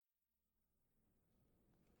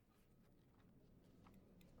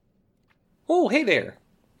Oh, hey there.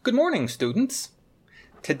 Good morning, students.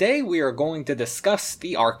 Today we are going to discuss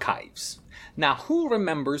the archives. Now, who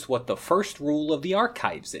remembers what the first rule of the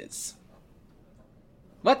archives is?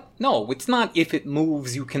 What? No, it's not if it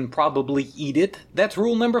moves you can probably eat it. That's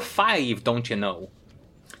rule number 5, don't you know?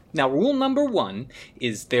 Now, rule number 1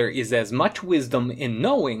 is there is as much wisdom in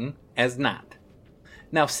knowing as not.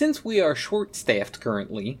 Now, since we are short-staffed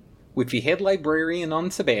currently, with the head librarian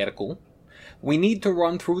on sabbatical, we need to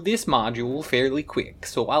run through this module fairly quick,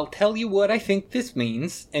 so I'll tell you what I think this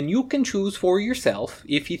means, and you can choose for yourself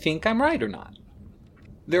if you think I'm right or not.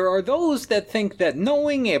 There are those that think that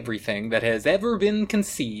knowing everything that has ever been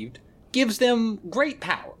conceived gives them great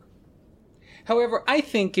power. However, I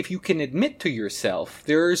think if you can admit to yourself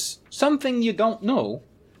there's something you don't know,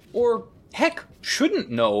 or heck,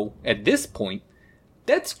 shouldn't know at this point,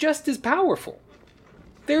 that's just as powerful.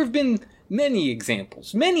 There have been many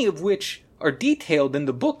examples, many of which are detailed in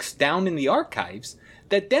the books down in the archives,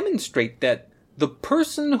 that demonstrate that the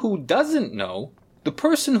person who doesn't know, the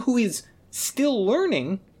person who is still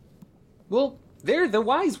learning, well, they're the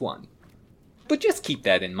wise one. But just keep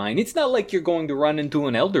that in mind. It's not like you're going to run into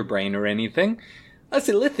an elder brain or anything. Us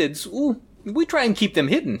Illithids, we try and keep them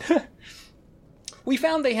hidden. We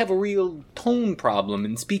found they have a real tone problem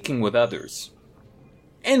in speaking with others.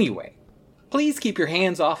 Anyway, please keep your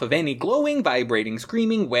hands off of any glowing, vibrating,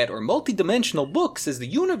 screaming, wet, or multidimensional books, as the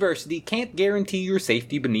university can't guarantee your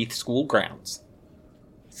safety beneath school grounds.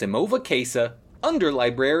 Simova Kesa,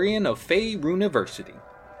 Under-Librarian of Fey University.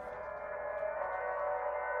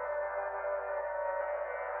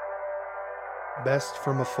 Best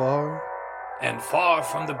from afar, and far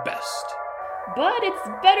from the best. But it's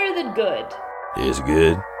better than good. Is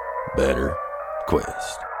good, better,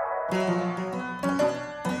 quest.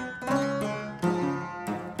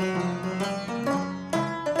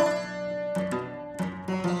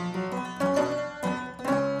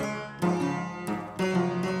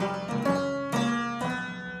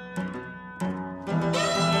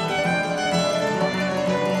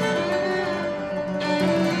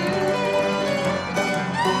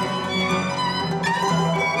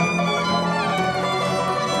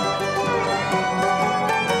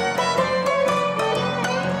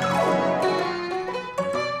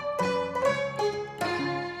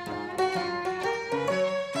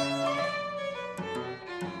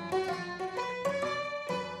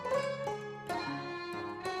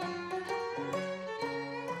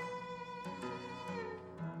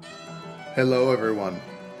 Hello everyone,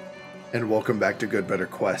 and welcome back to Good Better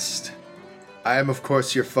Quest. I am of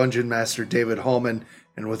course your Fungin Master David Hallman,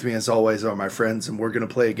 and with me as always are my friends, and we're going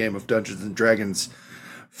to play a game of Dungeons & Dragons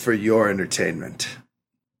for your entertainment.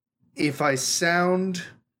 If I sound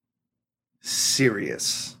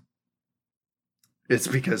serious, it's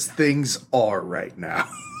because things are right now.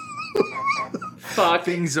 Fuck.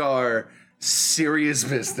 Things are serious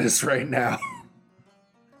business right now.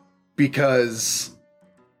 Because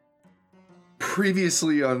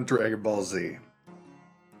previously on Dragon Ball Z,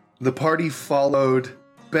 the party followed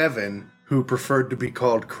Bevan, who preferred to be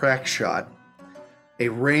called Crackshot, a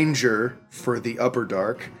ranger for the Upper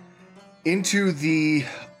Dark, into the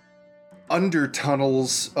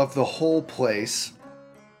undertunnels of the whole place,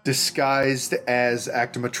 disguised as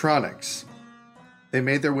Actimatronics. They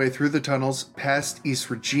made their way through the tunnels, past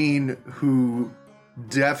East Regine, who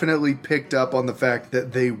definitely picked up on the fact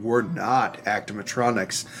that they were not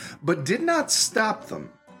Actimatronics, but did not stop them.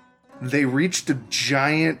 They reached a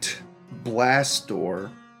giant blast door,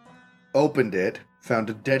 opened it, found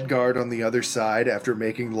a dead guard on the other side after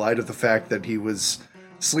making light of the fact that he was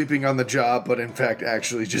sleeping on the job, but in fact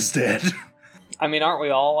actually just dead. I mean, aren't we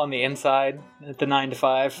all on the inside at the 9 to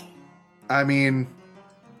 5? I mean,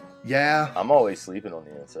 yeah. I'm always sleeping on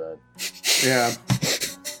the inside. Yeah.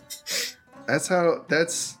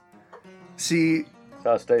 See, That's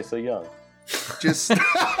how I stay so young. just, It's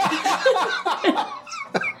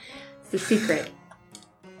the secret.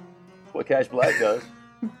 What Cash Black does.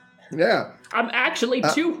 yeah. I'm actually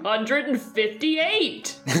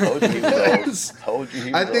 258. Told you he was old. Told you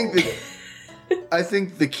he was old. I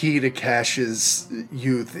think the key to Cash's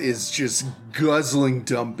youth is just guzzling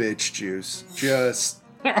dumb bitch juice. Just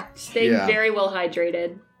Staying Yeah. very well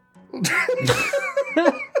hydrated.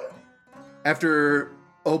 after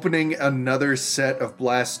opening another set of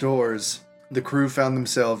blast doors, the crew found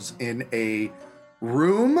themselves in a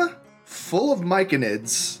room full of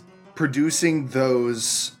myconids producing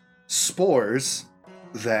those spores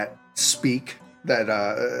that speak, that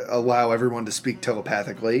allow everyone to speak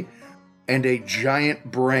telepathically, and a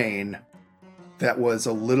giant brain that was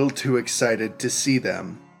a little too excited to see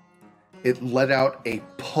them. It let out a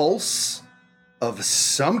pulse of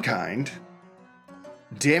some kind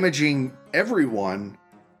damaging everyone,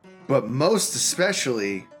 but most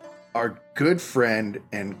especially our good friend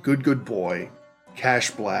and good boy,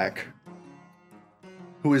 Cash Black,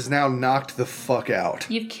 who is now knocked the fuck out.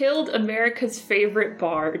 You've killed America's favorite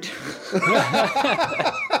bard.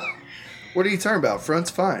 What are you talking about? Front's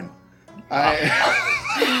fine.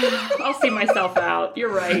 I'll see myself out.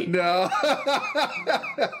 You're right. No.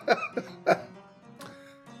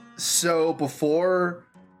 So before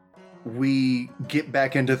we get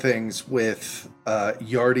back into things with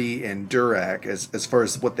Yardi and Durak as far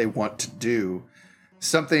as what they want to do,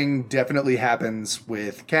 something definitely happens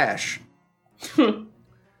with Cash.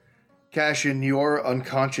 Cash, in your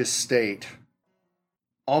unconscious state,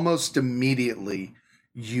 almost immediately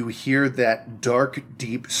you hear that dark,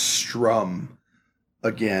 deep strum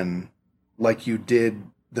again, like you did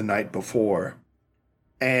the night before.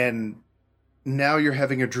 And now you're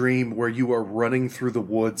having a dream where you are running through the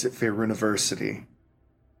woods at Fair University,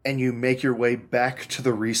 and you make your way back to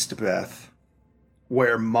the Riestebeth,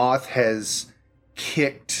 where Moth has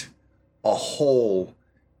kicked a hole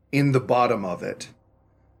in the bottom of it,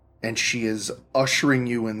 and she is ushering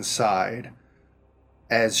you inside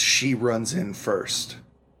as she runs in first.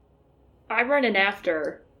 I run in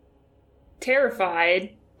after,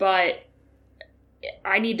 terrified, but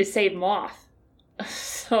I need to save Moth.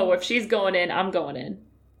 So if she's going in, I'm going in.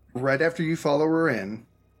 Right after you follow her in,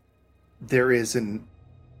 there is an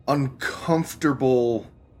uncomfortable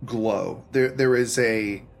glow. There is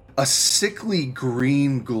a sickly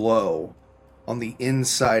green glow on the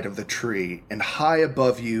inside of the tree, and high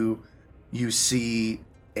above you, you see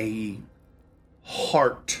a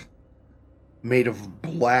heart made of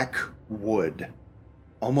black wood,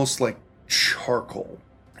 almost like charcoal,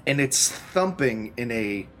 and it's thumping in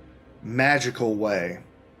a magical way.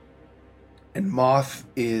 And Moth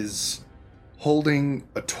is holding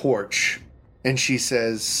a torch, and she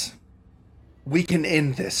says, "We can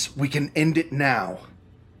end this. We can end it now.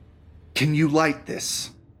 Can you light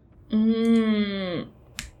this?"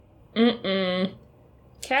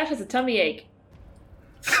 Cash has a tummy ache.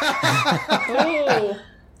 Oh.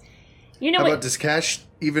 You know How what? about, does Cash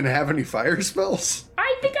even have any fire spells?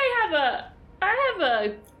 I think I have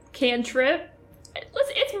a cantrip.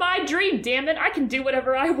 It's my dream, damn it. I can do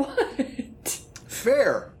whatever I want.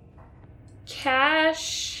 Fair.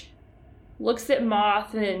 Cash looks at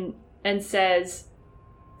Moth and says,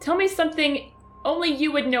 "Tell me something only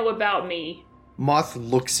you would know about me." Moth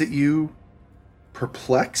looks at you,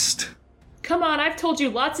 perplexed. Come on, I've told you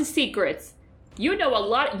lots of secrets. You know a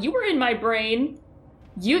lot. You were in my brain.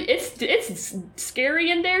 It's scary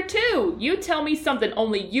in there too. You tell me something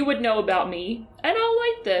only you would know about me, and I'll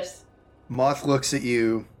like this. Moth looks at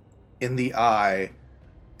you in the eye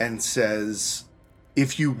and says,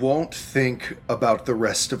 "If you won't think about the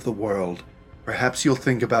rest of the world, perhaps you'll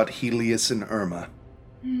think about Helios and Irma."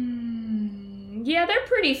 Yeah, they're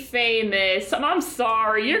pretty famous. I'm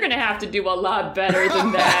sorry, you're gonna have to do a lot better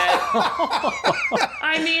than that.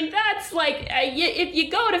 I mean, that's like, if you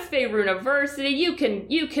go to Faerun University, you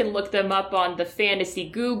can look them up on the fantasy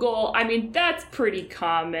Google. I mean, that's pretty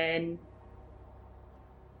common.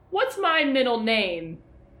 What's my middle name?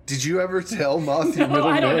 Did you ever tell Moth your No, middle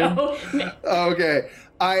I name? don't know. Okay.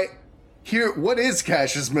 What is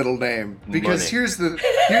Cash's middle name? Because Money. here's the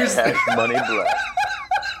Cash Money Black.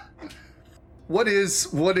 What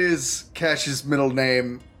is Cash's middle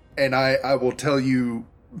name? And I will tell you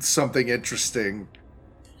something interesting.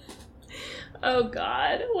 Oh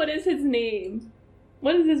God, what is his name?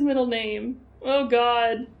 What is his middle name? Oh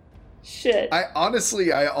God. Shit. I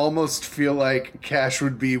almost feel like Cash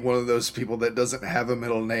would be one of those people that doesn't have a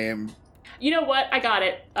middle name. You know what? I got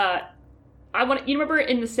it. You remember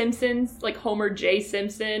in The Simpsons, like Homer J.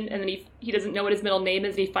 Simpson, and then he doesn't know what his middle name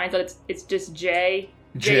is, and he finds out it's just J.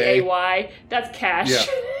 J-A-Y. That's Cash. Yeah.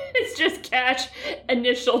 It's just Cash,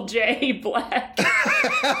 initial J, Black.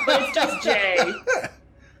 But it's just J.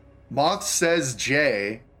 Moth says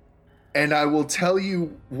J, and I will tell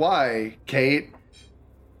you why, Kate.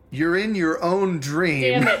 You're in your own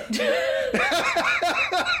dream. Damn it.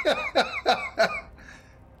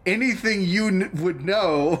 Anything you would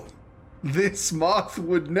know, this Moth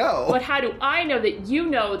would know. But how do I know that you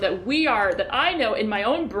know that I know in my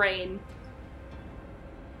own brain?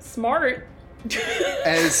 Smart.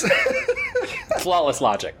 As Flawless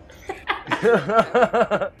logic.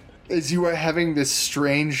 as you are having this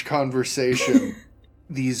strange conversation,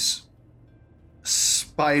 these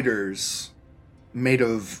spiders made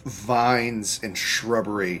of vines and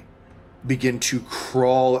shrubbery begin to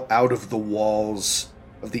crawl out of the walls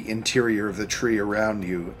of the interior of the tree around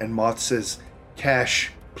you. And Moth says,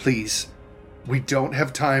 "Cash, please, We don't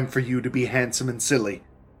have time for you to be handsome and silly.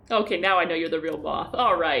 Okay, now I know you're the real Moth.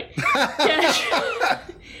 All right.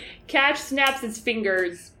 Cash snaps his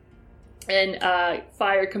fingers, and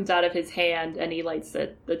fire comes out of his hand, and he lights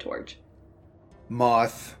the torch.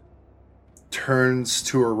 Moth turns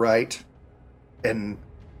to her right and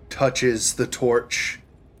touches the torch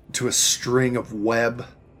to a string of web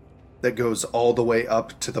that goes all the way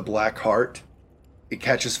up to the black heart. It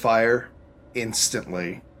catches fire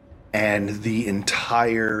instantly, and the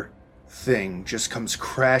entire thing just comes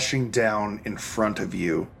crashing down in front of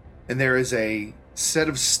you. And there is a set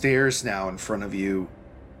of stairs now in front of you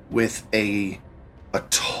with a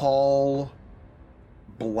tall,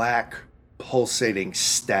 black, pulsating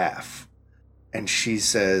staff. And she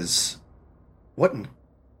says, "What in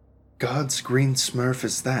God's green smurf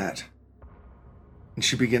is that?" And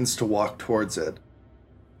she begins to walk towards it.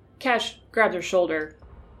 Cash grabs her shoulder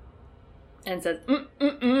and says,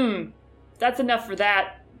 That's enough for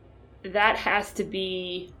that. That has to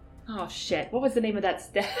be... Oh, shit. What was the name of that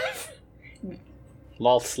staff?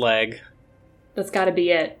 Lolthslag. That's gotta be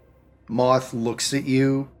it. Moth looks at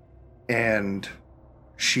you, and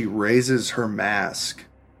she raises her mask,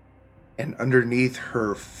 and underneath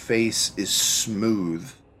her face is smooth,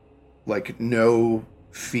 like no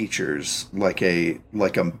features, like a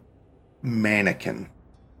mannequin.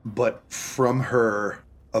 But from her,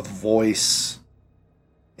 a voice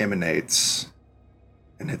emanates,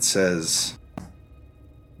 and it says,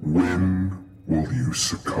 "When will you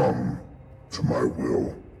succumb to my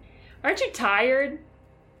will?" Aren't you tired?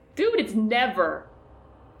 Dude, it's never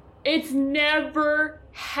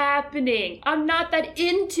happening. I'm not that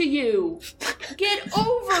into you. Get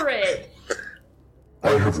over it.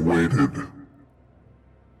 I have waited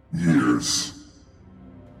years,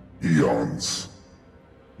 eons,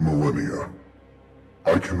 millennia.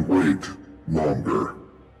 I can wait longer,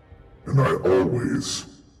 and I always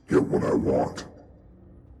get what I want.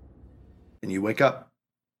 and you wake up.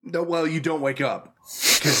 No, well, you don't wake up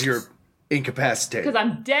because you're incapacitated. Because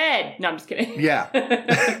I'm dead. No, I'm just kidding. Yeah.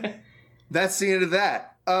 That's the end of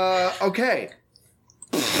that. Okay.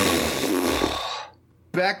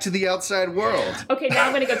 Back to the outside world. Okay, now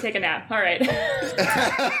I'm going to go take a nap. All right.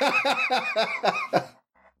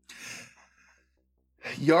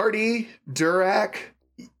 Yardi, Durak,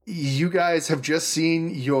 you guys have just seen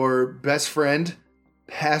your best friend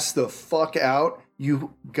pass the fuck out.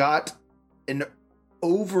 You got an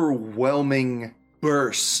overwhelming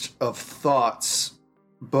burst of thoughts,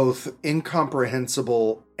 both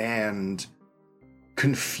incomprehensible and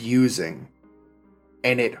confusing.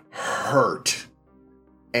 And it hurt.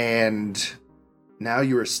 And now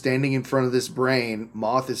you are standing in front of this brain.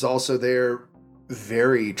 Moth is also there,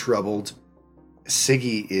 very troubled.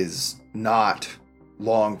 Siggy is not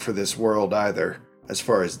long for this world either, as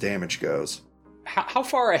far as damage goes. How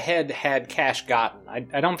far ahead had Cash gotten?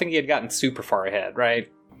 I don't think he had gotten super far ahead,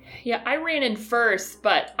 right? Yeah, I ran in first,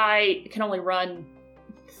 but I can only run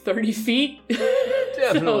 30 feet.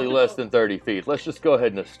 Definitely less than 30 feet. Let's just go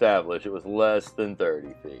ahead and establish it was less than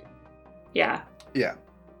 30 feet. Yeah. Yeah.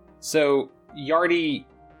 So Yardi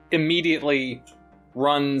immediately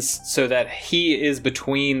runs so that he is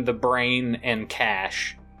between the brain and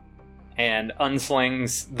Cash, and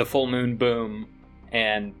unslings the full moon boom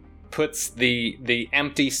and puts the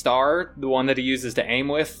empty star, the one that he uses to aim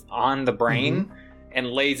with, on the brain, and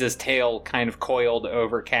lays his tail kind of coiled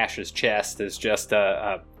over Cash's chest as just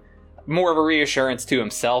a more of a reassurance to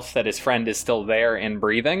himself that his friend is still there and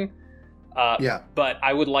breathing. Yeah. But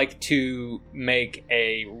I would like to make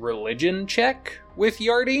a religion check with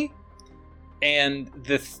Yardi. And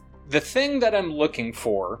the thing that I'm looking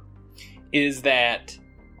for is that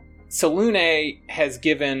Selûne has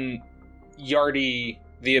given Yardi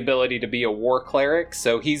the ability to be a war cleric,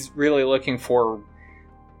 so he's really looking for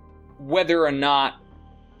whether or not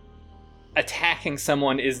attacking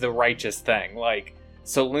someone is the righteous thing. Like,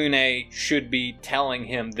 Selûne should be telling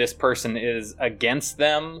him this person is against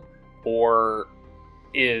them or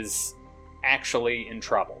is actually in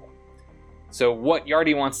trouble. So what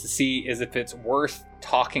Yardi wants to see is if it's worth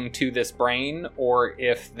talking to this brain, or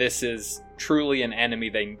if this is truly an enemy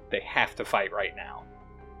they have to fight right now.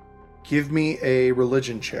 Give me a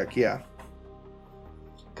religion check, yeah.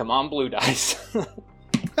 Come on, blue dice.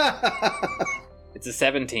 It's a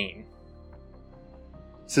 17.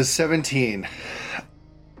 So 17.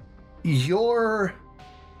 You're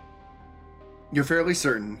fairly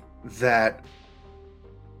certain that,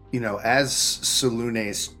 as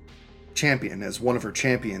Selûne's champion, as one of her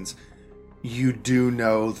champions, you do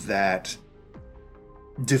know that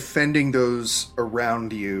defending those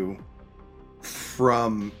around you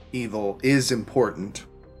from evil is important,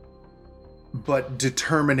 but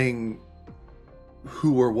determining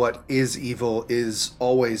who or what is evil is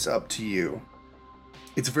always up to you.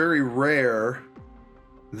 It's very rare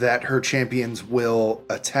that her champions will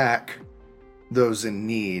attack those in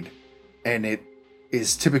need, and it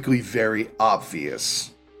is typically very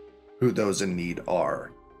obvious who those in need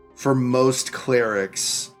are. For most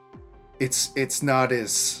clerics, it's not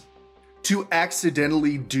as... To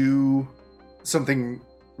accidentally do something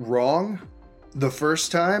wrong the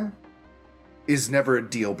first time is never a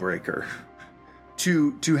deal breaker.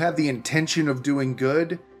 To have the intention of doing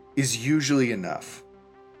good is usually enough.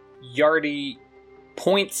 Yardi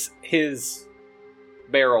points his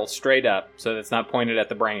barrel straight up so that it's not pointed at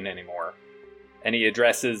the brain anymore. And he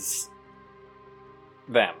addresses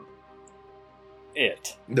them.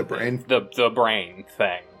 It. The brain? The brain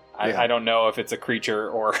thing. Yeah. I don't know if it's a creature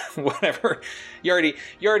or whatever.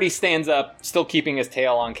 Yardi stands up, still keeping his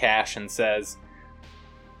tail on Cash, and says,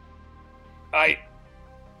 I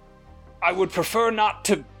would prefer not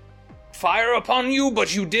to fire upon you,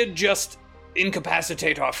 but you did just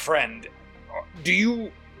incapacitate our friend.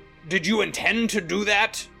 Did you intend to do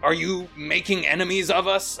that? Are you making enemies of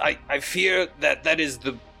us? I fear that is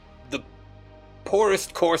the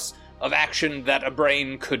poorest course of action that a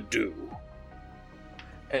brain could do.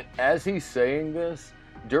 And as he's saying this,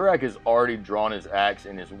 Durak has already drawn his axe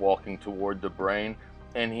and is walking toward the brain,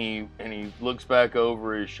 and he looks back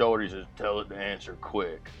over his shoulder. He says, "Tell it to answer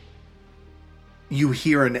quick." You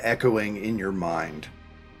hear an echoing in your mind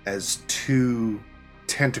as two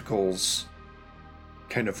tentacles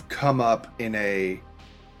kind of come up in a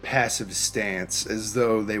passive stance, as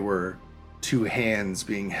though they were two hands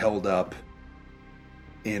being held up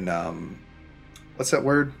in what's that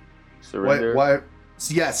word? Surrender. Why?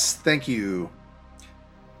 Yes, thank you.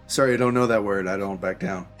 Sorry, I don't know that word. I don't back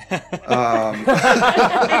down.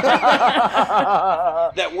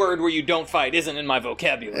 That word where you don't fight isn't in my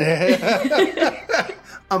vocabulary.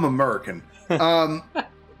 I'm American. But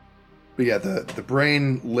yeah, the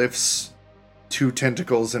brain lifts two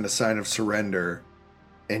tentacles in a sign of surrender,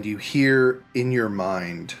 and you hear in your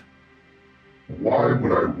mind, Why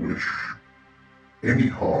would I wish any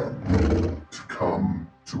harm to come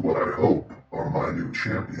to what I hope are my new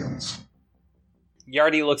champions?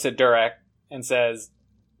 Yardi looks at Durak and says,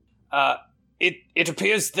 It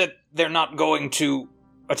appears that they're not going to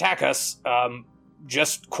attack us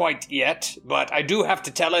just quite yet, but I do have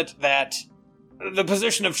to tell it that the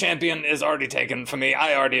position of champion is already taken for me.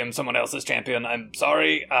 I already am someone else's champion. I'm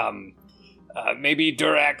sorry. Maybe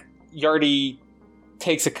Durak... Yardi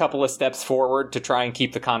takes a couple of steps forward to try and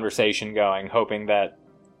keep the conversation going, hoping that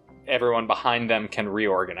everyone behind them can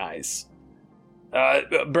reorganize.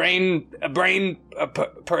 Brain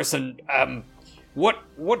person,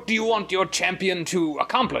 what do you want your champion to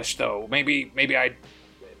accomplish, though? Maybe I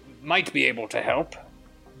might be able to help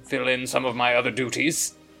fill in some of my other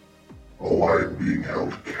duties. Oh, I am being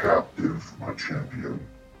held captive, my champion.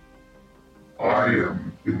 I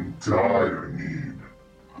am in dire need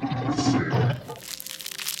of saving.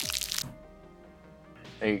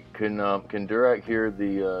 Hey, can Durak hear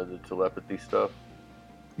the telepathy stuff?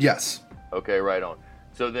 yes. Okay, right on.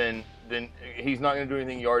 So then he's not going to do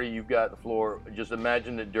anything. Yardi, you've got the floor. Just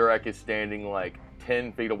imagine that Durak is standing like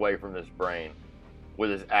 10 feet away from this brain with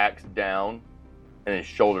his axe down and his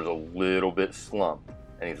shoulders a little bit slumped.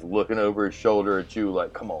 And he's looking over his shoulder at you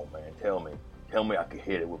like, come on, man, tell me I can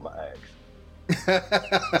hit it with my axe.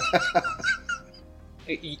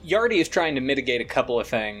 Yardi is trying to mitigate a couple of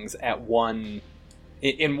things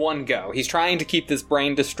in one go. He's trying to keep this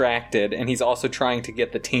brain distracted, and he's also trying to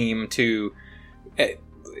get the team to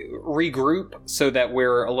regroup so that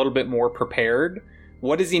we're a little bit more prepared.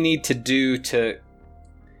 What does he need to do to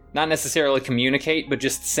not necessarily communicate, but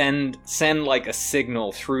just send like a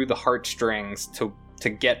signal through the heartstrings to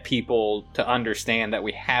get people to understand that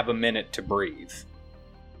we have a minute to breathe?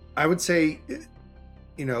 I would say,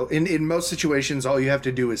 in most situations, all you have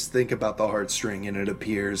to do is think about the heartstring and it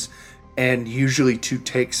appears. And usually to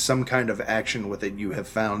take some kind of action with it, you have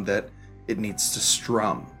found that it needs to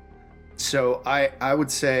strum. So I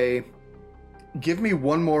would say, give me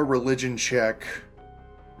one more religion check.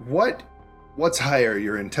 What's higher,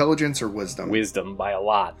 your intelligence or wisdom? Wisdom by a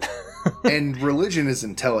lot. And religion is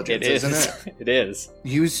intelligence, isn't it? It is.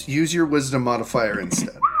 Use your wisdom modifier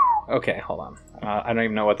instead. Okay, hold on. I don't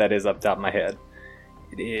even know what that is up top of my head.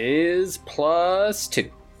 It is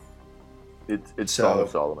 +2. It's Song of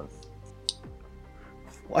Solomon.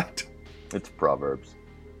 What? It's Proverbs.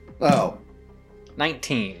 Oh.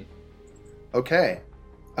 19. Okay.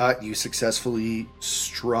 You successfully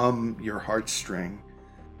strum your heartstring.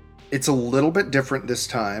 It's a little bit different this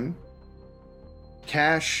time.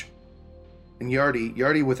 Cash, And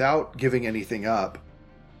Yardi, without giving anything up,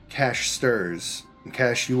 Cash stirs. And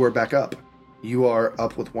Cash, you are back up. You are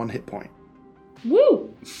up with 1 hit point.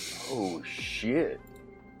 Woo! Oh, shit.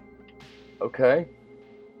 Okay.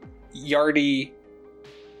 Yardi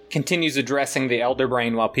continues addressing the Elder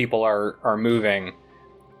Brain while people are moving.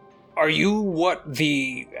 Are you what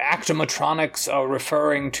the Actimatronics are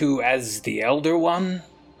referring to as the Elder One?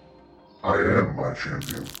 I am my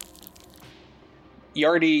champion.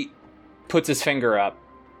 Yardi puts his finger up.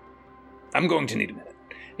 I'm going to need a minute.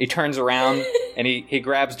 He turns around and he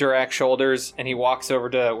grabs Durak's shoulders and he walks over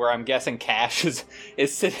to where I'm guessing Cash is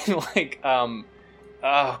sitting like, oh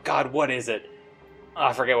God, what is it? Oh,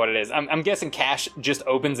 I forget what it is. I'm guessing Cash just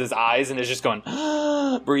opens his eyes and is just going,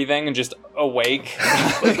 breathing and just awake.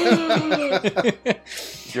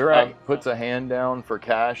 Durak puts a hand down for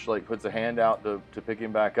Cash, like puts a hand out to pick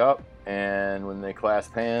him back up, and when they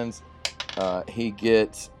clasp hands, he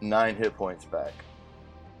gets 9 hit points back.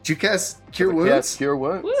 Did you cast Cure Wounds? Yes, Cure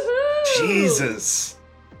Wounds. Woohoo! Jesus.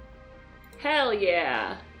 Hell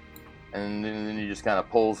yeah! And then he just kind of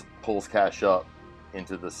pulls Cash up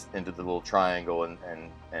into the little triangle and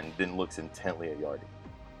then looks intently at Yardi.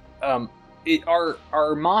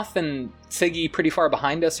 Are Moth and Siggy pretty far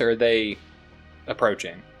behind us, or are they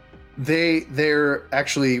approaching? They're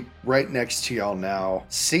actually right next to y'all now.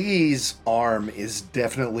 Siggy's arm is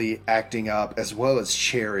definitely acting up, as well as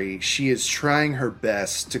Cherry. She is trying her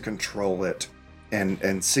best to control it. And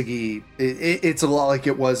Siggy, it's a lot like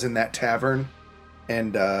it was in that tavern.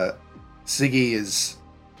 And Siggy is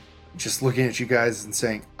just looking at you guys and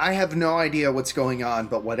saying, I have no idea what's going on,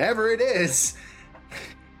 but whatever it is,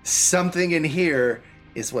 something in here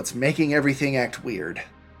is what's making everything act weird.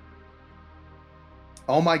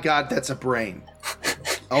 Oh my God, that's a brain.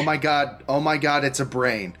 Oh my God, it's a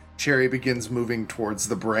brain. Cherry begins moving towards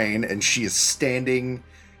the brain, and she is standing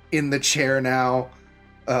in the chair now.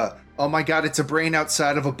 Oh my God, it's a brain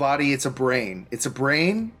outside of a body. It's a brain. It's a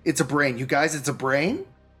brain. It's a brain. You guys, it's a brain?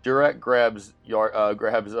 Durak grabs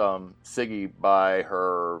Siggy by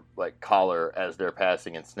her like collar as they're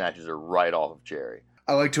passing and snatches her right off of Cherry.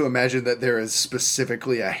 I like to imagine that there is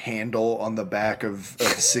specifically a handle on the back of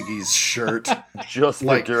Siggy's shirt. Just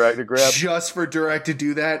for Durak to grab? Just for Durak to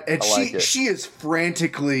do that. And she is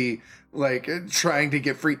frantically like trying to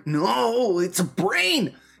get free. No, it's a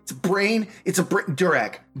brain. It's a brain. It's a brain.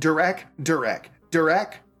 Durak.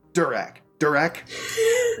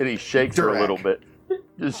 And he shakes her a little bit.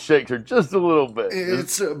 Just shakes her just a little bit.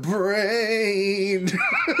 It's a brain.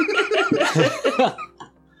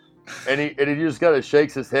 And he just kind of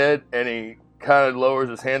shakes his head, and he kind of lowers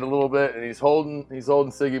his hand a little bit, and he's holding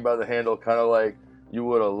Siggy by the handle, kind of like you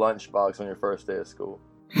would a lunchbox on your first day of school.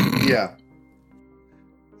 Yeah.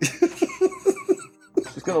 He's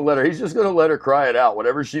just gonna let her cry it out,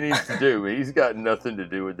 whatever she needs to do. He's got nothing to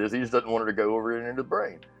do with this. He just doesn't want her to go over into the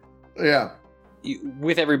brain. Yeah.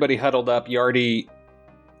 With everybody huddled up, Yardi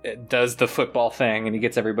does the football thing, and he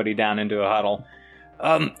gets everybody down into a huddle.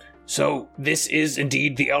 So this is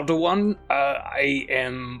indeed the Elder One. I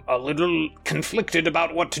am a little conflicted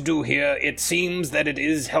about what to do here. It seems that it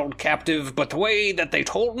is held captive, but the way that they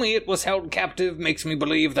told me it was held captive makes me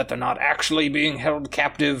believe that they're not actually being held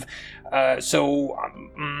captive. So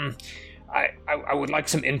I would like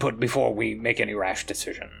some input before we make any rash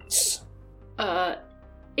decisions.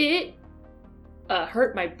 It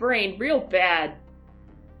hurt my brain real bad.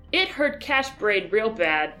 It hurt Cash brain real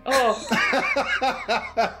bad.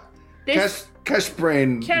 Oh. Cash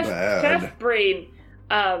brain bad. Cash brain.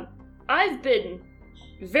 I've been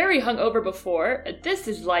very hungover before. This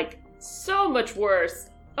is like so much worse.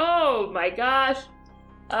 Oh my gosh.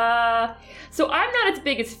 So I'm not its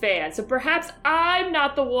biggest fan, so perhaps I'm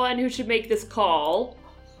not the one who should make this call.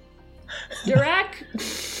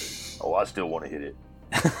 Durak? Oh, I still want to hit it.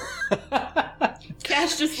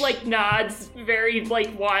 Cash just like nods very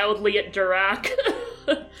like wildly at Durak.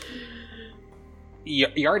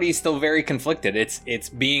 Yardi's still very conflicted. It's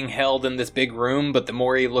being held in this big room, but the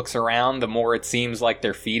more he looks around, the more it seems like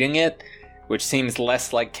they're feeding it, which seems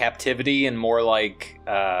less like captivity and more like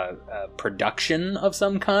production of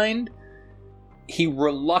some kind. He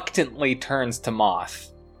reluctantly turns to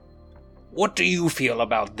Moth. What do you feel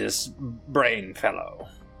about this brain fellow?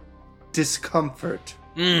 Discomfort.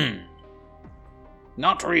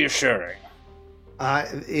 Not reassuring.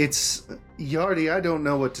 It's... Yardi, I don't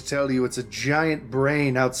know what to tell you. It's a giant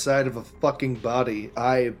brain outside of a fucking body.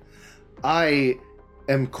 I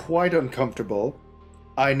am quite uncomfortable.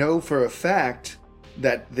 I know for a fact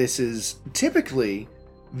that this is typically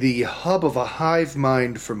the hub of a hive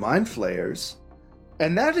mind for mind flayers,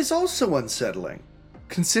 and that is also unsettling.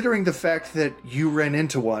 considering the fact that you ran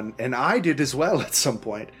into one, and I did as well at some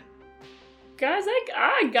point. Guys,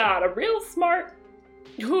 I got a real smart...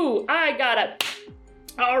 All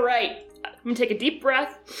right. I'm gonna take a deep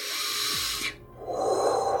breath.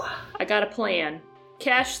 I got a plan.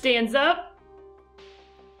 Cash stands up,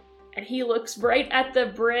 and he looks right at the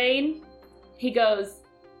brain. He goes,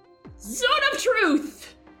 Zone of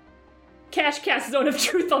Truth! Cash casts Zone of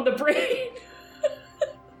Truth on the brain.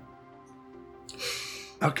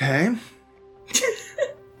 Okay.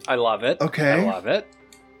 I love it. Okay. I love it.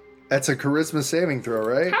 That's a charisma saving throw,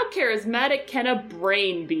 right? How charismatic can a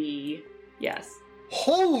brain be? Yes.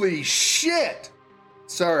 Holy shit!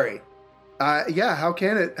 Sorry. Yeah, how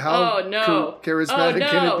can it? How Oh no. charismatic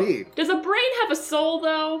can it be? Does a brain have a soul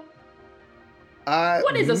though?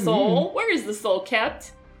 What is a soul? Where is the soul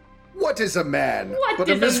kept? What is a man? What but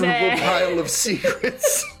is a miserable man? pile of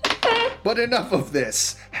secrets. But enough of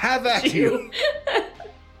this. Have at you.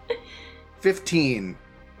 15.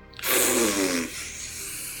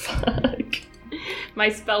 Fuck. My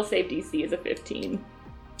spell save DC is a 15.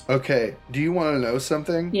 Okay, do you want to know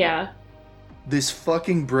something? Yeah. This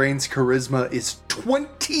fucking brain's charisma is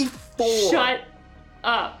 24. Shut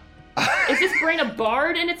up. Is this brain a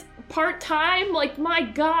bard and it's part-time? Like, my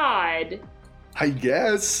god. I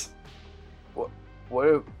guess.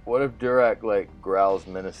 What if Durak like growls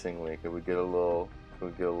menacingly? Could we get a little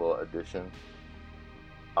addition?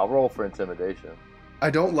 I'll roll for intimidation. I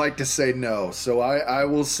don't like to say no, so I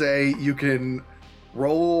will say you can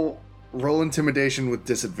roll intimidation with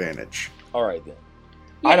disadvantage. All right then.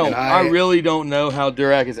 Yeah. I really don't know how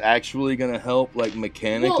Durak is actually gonna help, like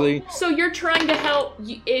mechanically. Well, so you're trying to help.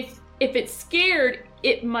 If it's scared,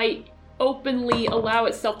 it might openly allow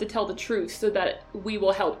itself to tell the truth, so that we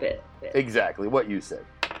will help it. Exactly what you said.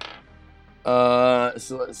 So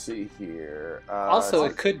let's see here. Also,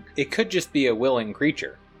 it could just be a willing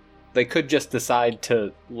creature. They could just decide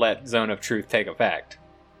to let Zone of Truth take effect.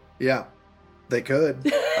 Yeah, they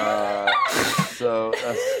could. So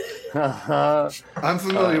that's, I'm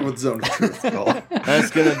familiar with Zone of Truth. Cole. that's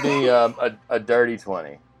gonna be a dirty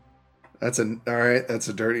 20. That's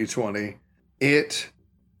a dirty 20. It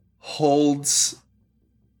holds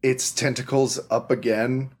its tentacles up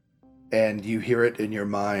again, and you hear it in your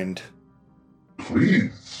mind.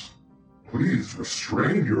 Please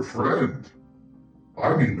restrain your friend.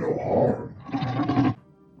 I mean no harm.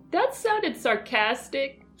 That sounded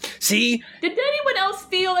sarcastic. See? Did anyone else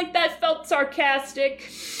feel like that felt sarcastic?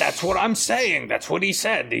 That's what I'm saying. That's what he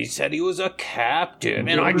said. He said he was a captain,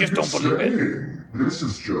 and I just don't believe it. This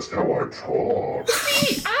is just how I talk.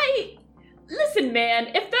 See, listen, man.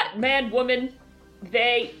 If that man, woman,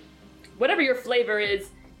 they, whatever your flavor is,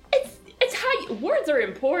 it's how words are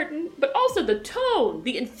important, but also the tone,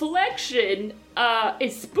 the inflection,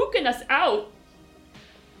 is spooking us out.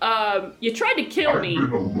 You tried to kill me. I've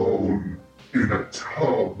been alone in a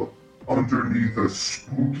tub underneath a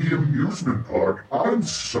spooky amusement park. I'm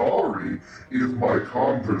sorry if my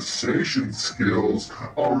conversation skills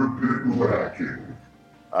are a bit lacking.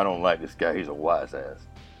 I don't like this guy. He's a wise ass.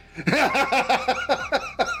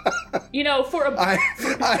 You know, for a...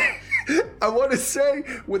 I want to say,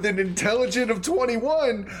 with an intelligent of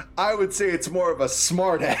 21, I would say it's more of a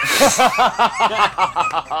smart ass.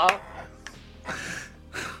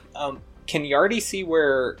 Can Yardy see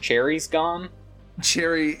where Cherry's gone?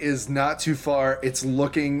 Cherry is not too far. It's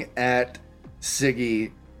looking at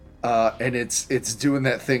Siggy, and it's doing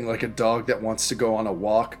that thing like a dog that wants to go on a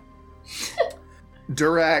walk.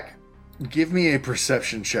 Durak, give me a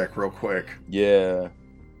perception check real quick. Yeah.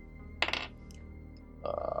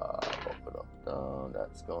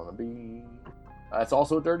 That's gonna be. That's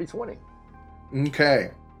also a dirty 20.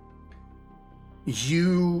 Okay.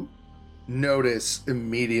 You notice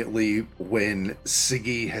immediately when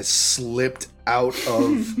Siggy has slipped out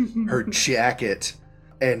of her jacket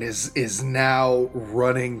and is now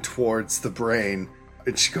running towards the brain.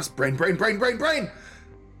 And she goes, brain.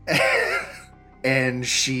 And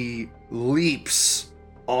she leaps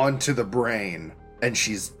onto the brain and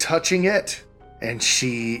she's touching it and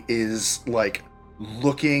she is like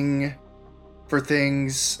looking for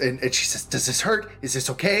things and she says, does this hurt? Is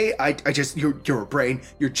this okay? I just, you're a brain.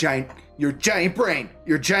 You're giant brain.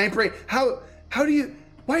 How do you,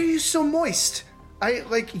 why are you so moist?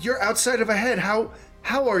 You're outside of a head. How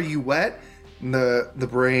are you wet? And the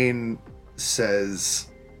brain says,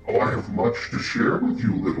 I have much to share with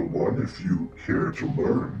you, little one, if you care to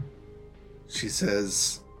learn. She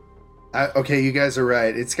says, okay, you guys are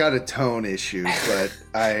right. It's got a tone issue, but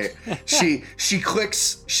she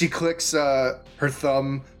clicks her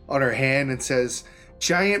thumb on her hand and says,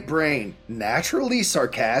 giant brain, naturally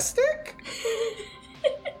sarcastic?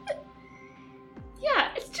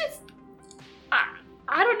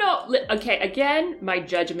 Okay, again, my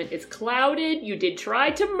judgment is clouded. You did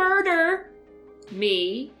try to murder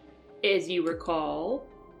me, as you recall.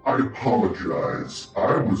 I apologize.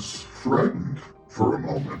 I was frightened for a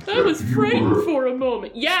moment. I was frightened for a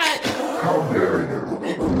moment. Yet! How dare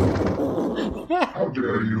you? How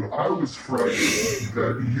dare you? I was frightened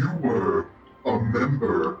that you were a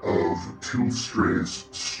member of Tilstray's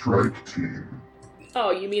strike team.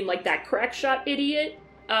 Oh, you mean like that crack shot idiot?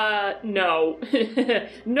 No.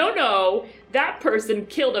 No. That person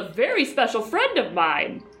killed a very special friend of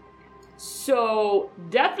mine. So,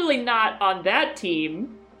 definitely not on that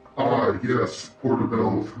team. Ah, yes,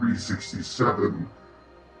 Portobello 367.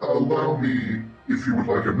 Allow me, if you would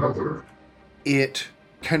like another. It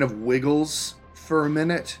kind of wiggles for a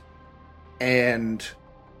minute, and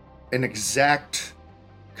an exact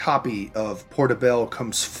copy of Portobello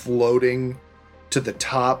comes floating to the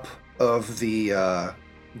top of the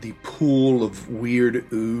pool of weird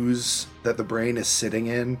ooze that the brain is sitting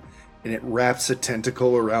in, and it wraps a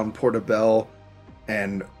tentacle around Portobello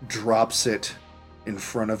and drops it in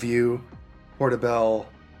front of you. Portobello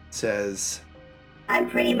says, I'm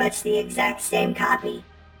pretty much the exact same copy.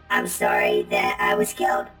 I'm sorry that I was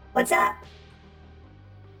killed. What's up?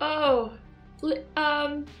 Oh,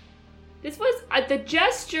 this was, the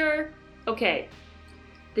gesture, okay.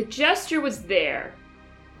 The gesture was there.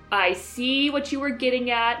 I see what you were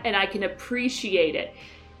getting at, and I can appreciate it.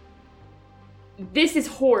 This is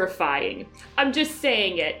horrifying. I'm just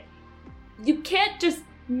saying it. You can't just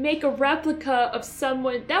make a replica of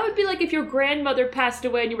someone. That would be like if your grandmother passed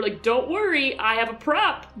away and you were like, don't worry, I have a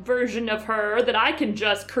prop version of her that I can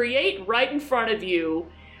just create right in front of you.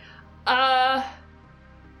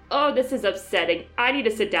 Oh, this is upsetting. I need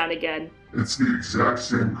to sit down again. It's the exact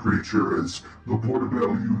same creature as the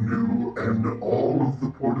Portobello you knew and all of the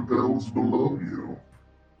Portobellos below you.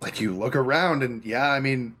 like, you look around and, yeah, I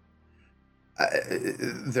mean,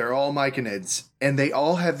 they're all myconids, and they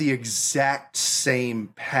all have the exact same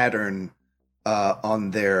pattern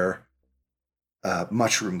on their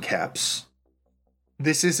mushroom caps.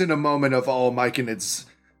 This isn't a moment of all myconids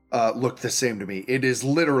look the same to me. It is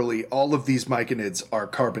literally all of these myconids are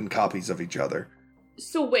carbon copies of each other.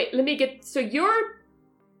 So wait, let me get... So you're...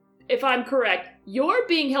 If I'm correct, you're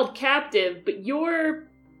being held captive, but you're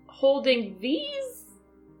holding these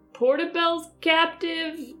Portobellos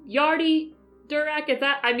captive, Yardy, Durak? Is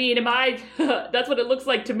that... I mean, am I... That's what it looks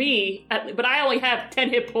like to me. But I only have 10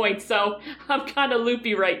 hit points, so I'm kind of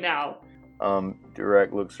loopy right now.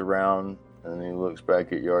 Durak looks around, and he looks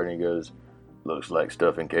back at Yardy and he goes, looks like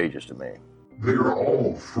stuff in cages to me. They are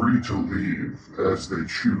all free to leave as they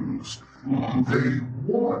choose. They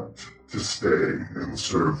want to stay and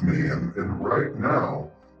serve me, and right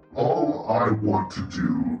now, all I want to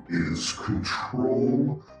do is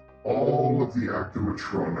control all of the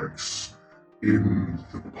activatronics in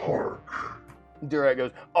the park. Durak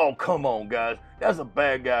goes, oh, come on, guys. That's a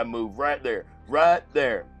bad guy move right there. Right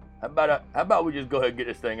there. How about we just go ahead and get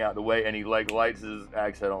this thing out of the way? And he, lights his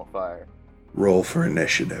axe head on fire. Roll for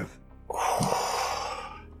initiative.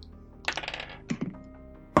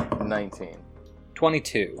 19.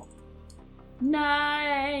 22.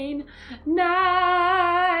 9.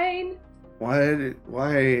 Why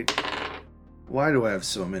do I have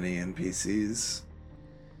so many NPCs?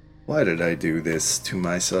 Why did I do this to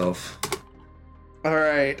myself?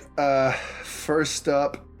 Alright, first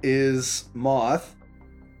up is Moth,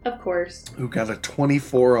 Of course. who got a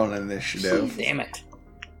 24 on initiative. Damn it.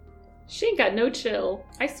 She ain't got no chill,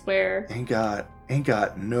 I swear. Ain't got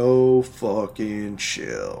no fucking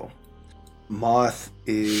chill. Moth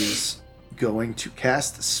is going to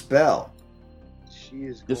cast a spell. She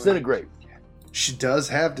is going Disintegrate. She does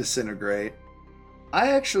have Disintegrate. I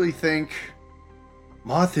actually think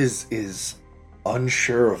Moth is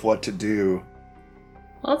unsure of what to do.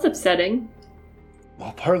 Well, that's upsetting.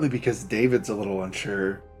 Well, partly because David's a little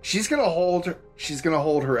unsure. She's gonna hold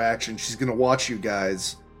her action. She's gonna watch you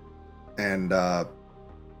guys and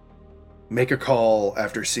make a call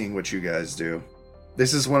after seeing what you guys do.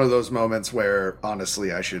 This is one of those moments where,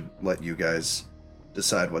 honestly, I should let you guys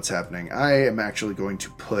decide what's happening. I am actually going to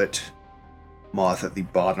put Moth at the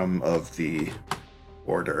bottom of the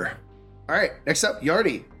order. All right, next up,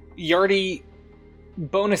 Yardy. Yardy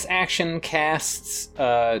bonus action casts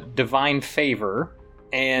Divine Favor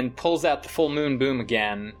and pulls out the Full Moon Boom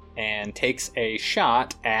again and takes a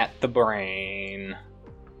shot at the brain.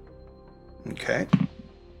 Okay.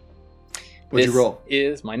 What'd you roll?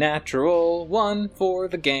 This is my natural one for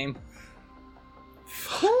the game.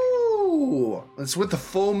 Ooh, it's with the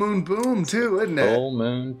Full Moon Boom too, isn't it? Full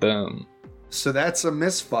Moon Boom. So that's a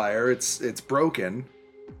misfire. It's broken.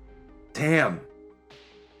 Damn.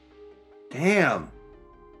 Damn.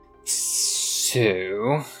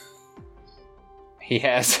 So he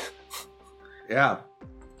has. Yeah.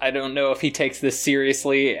 I don't know if he takes this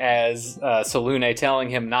seriously as Selune telling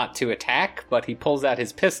him not to attack, but he pulls out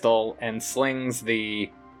his pistol and slings the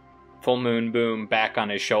full moon boom back on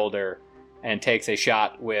his shoulder and takes a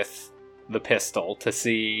shot with the pistol to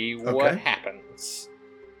see what happens.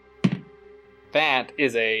 That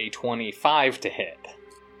is a 25 to hit.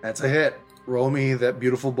 That's a hit. Roll me that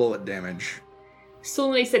beautiful bullet damage.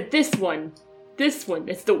 Solene said, this one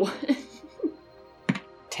is the one.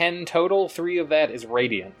 10 total, 3 of that is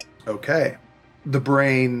radiant. Okay. The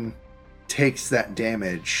brain takes that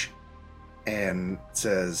damage and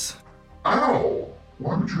says, Ow!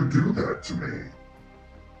 Why would you do that to me?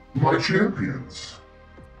 My champions.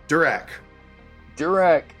 Durak.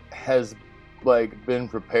 Durak has been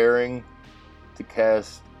preparing to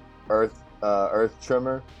cast Earth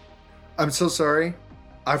Tremor. I'm so sorry.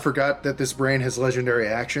 I forgot that this brain has legendary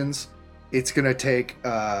actions. It's gonna take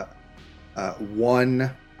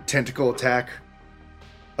one tentacle attack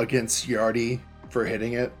against Yardi for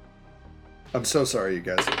hitting it. I'm so sorry, you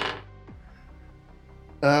guys.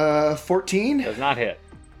 14? Does not hit.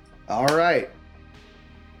 All right.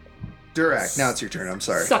 Durak, now it's your turn. I'm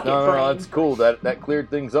sorry. Suck it, No, brain. that's cool. That cleared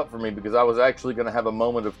things up for me because I was actually going to have a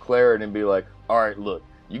moment of clarity and be like, all right, look,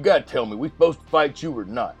 you got to tell me, we supposed to fight you or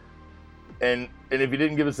not? And if you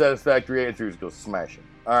didn't give a satisfactory answer, he's going to smash him.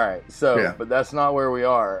 All right, so, Yeah. But that's not where we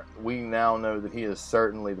are. We now know that he is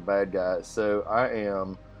certainly the bad guy. So I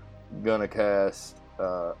am going to cast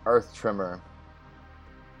Earth Tremor.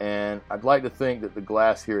 And I'd like to think that the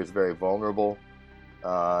glass here is very vulnerable.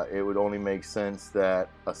 It would only make sense that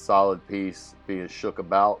a solid piece being shook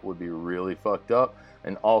about would be really fucked up.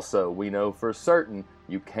 And also, we know for certain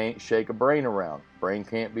you can't shake a brain around. Brain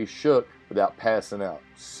can't be shook without passing out.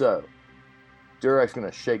 So, Durak's going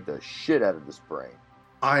to shake the shit out of this brain.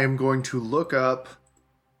 I am going to look up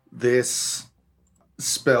this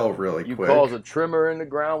spell really You quick. cause a tremor in the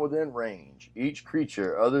ground within range. Each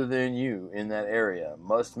creature other than you in that area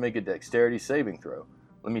must make a dexterity saving throw.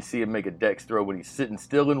 Let me see him make a dex throw when he's sitting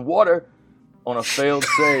still in water. On a failed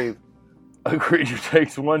save, a creature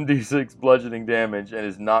takes 1d6 bludgeoning damage and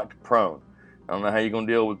is knocked prone. I don't know how you're going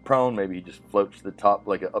to deal with prone. Maybe he just floats to the top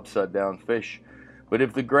like an upside down fish. But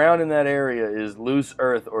if the ground in that area is loose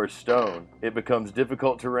earth or stone, it becomes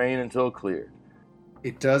difficult terrain until cleared.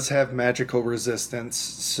 It does have magical resistance,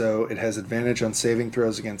 so it has advantage on saving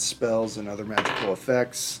throws against spells and other magical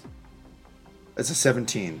effects. It's a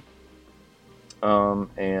 17.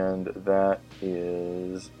 And that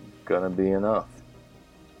is gonna be enough.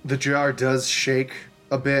 The jar does shake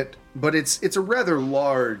a bit, but it's a rather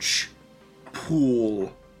large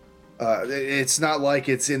pool. It's not like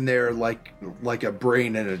it's in there like a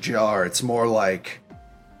brain in a jar. It's more like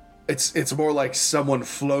it's more like someone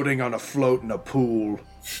floating on a float in a pool.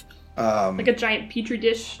 Like a giant petri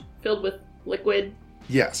dish filled with liquid.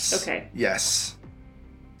 Yes. Okay. Yes.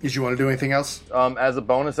 Did you want to do anything else? As a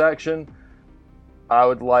bonus action, I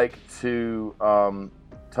would like to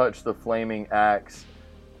touch the flaming axe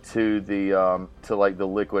to the the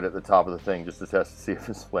liquid at the top of the thing, just to test to see if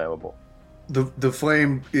it's flammable. The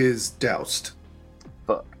flame is doused.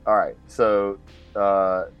 Fuck. All right. So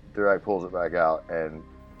Durak pulls it back out and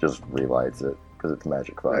just relights it because it's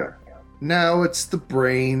magic fire. Now it's the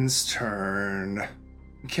brain's turn.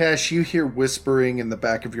 Cash, you hear whispering in the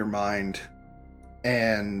back of your mind,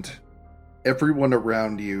 and everyone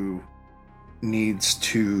around you needs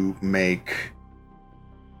to make...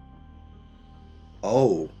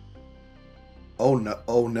 Oh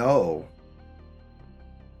no.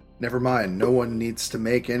 Never mind, no one needs to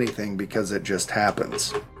make anything because it just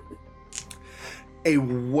happens. A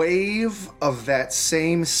wave of that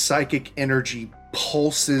same psychic energy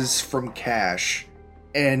pulses from Cash,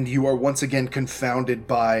 and you are once again confounded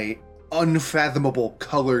by unfathomable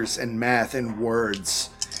colors and math and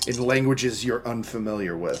words in languages you're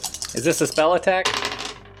unfamiliar with. Is this a spell attack?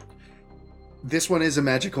 This one is a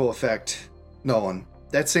magical effect, Nolan.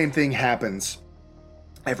 That same thing happens.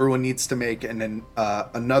 Everyone needs to make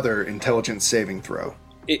another intelligence saving throw.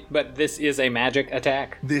 But this is a magic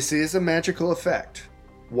attack? This is a magical effect.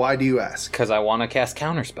 Why do you ask? Because I want to cast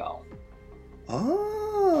Counterspell.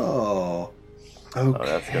 Oh. Okay. Oh,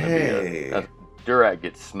 that's gonna be Durak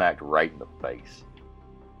gets smacked right in the face.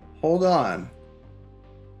 Hold on.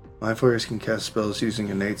 Mind Flayers can cast spells using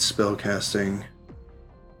innate spell casting.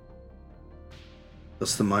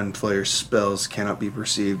 Thus the Mind Flayer's spells cannot be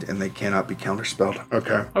perceived and they cannot be counterspelled.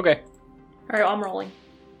 Okay. Okay. Alright, I'm rolling.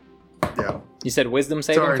 Yeah. You said wisdom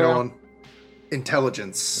saving Sorry, throw? Nolan.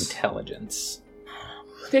 Intelligence. Intelligence.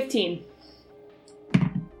 15.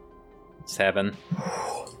 7.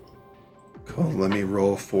 Cool. Let me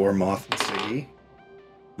roll for Moth and Siggy.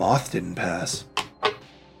 Moth didn't pass.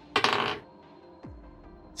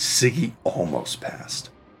 Siggy almost passed.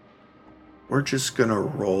 We're just gonna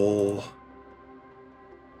roll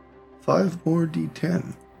 5 more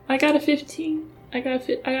d10. I got a 15. I got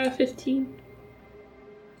a 15.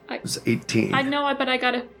 It was 18. I know, but I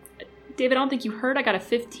got a... David, I don't think you heard. I got a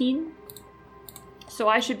 15. So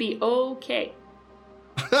I should be okay.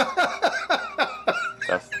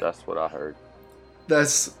 That's what I heard.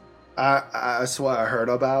 That's what I heard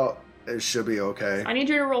about. It should be okay. I need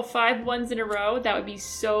you to roll 5 ones in a row. That would be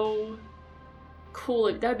so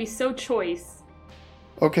cool. That would be so choice.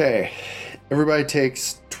 Okay. Everybody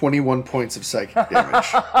takes 21 points of psychic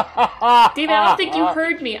damage. David, I don't think you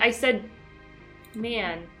heard me. I said,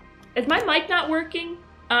 man, is my mic not working?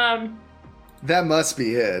 That must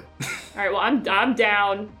be it. All right, well, I'm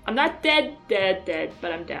down. I'm not dead,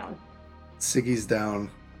 but I'm down. Siggy's down.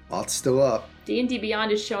 Moth's still up. D&D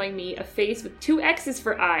Beyond is showing me a face with 2 X's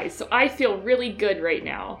for eyes, so I feel really good right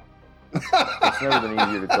now. It's never been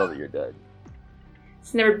easier to tell that you're dead.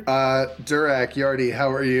 It's never... Durak, Yardi,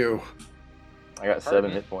 how are you? I got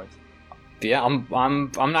 7 hit points. Yeah, I'm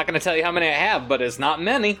not going to tell you how many I have, but it's not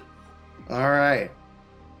many. All right.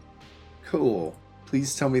 Cool.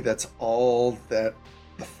 Please tell me that's all that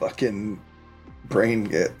the fucking brain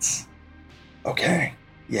gets. Okay.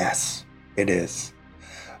 Yes, it is.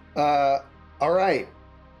 All right.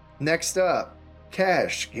 Next up,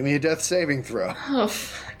 Cash, give me a death saving throw. Oh,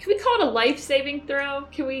 can we call it a life saving throw?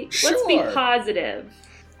 Can we? Let's be Sure. positive.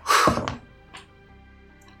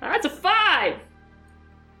 That's a 5.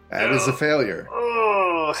 That is a failure.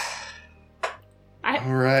 Oh. I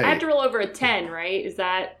All right. I have to roll over a 10, right? Is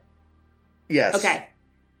that Yes. okay?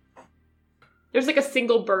 There's like a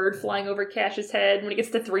single bird flying over Cash's head. When it gets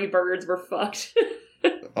to 3 birds, we're fucked.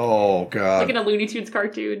 Oh, God. Like in a Looney Tunes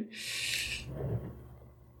cartoon.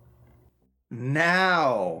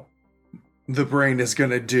 Now, the brain is going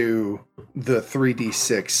to do the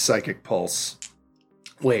 3d6 psychic pulse.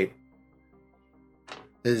 Wait.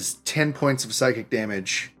 Is 10 points of psychic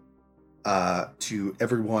damage to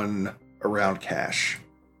everyone around Cash.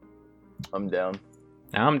 I'm down.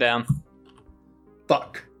 Now I'm down.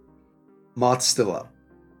 Fuck. Moth's still up.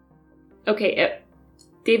 Okay,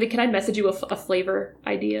 David, can I message you a flavor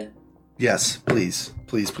idea? Yes, please.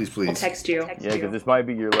 Please, please, I'll please. text you. Yeah, because this might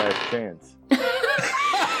be your last chance. Damn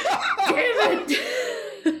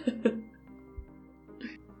it!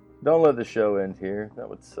 Don't let the show end here. That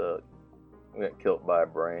would suck. We got killed by a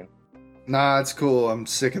brain. Nah, it's cool. I'm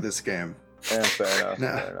sick of this game. Yeah, fair enough.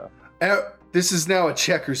 Nah. Fair enough. This is now a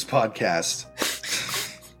Checkers podcast.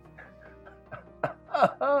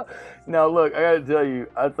 Now, look, I gotta tell you,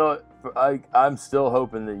 I'm still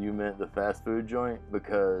hoping that you meant the fast food joint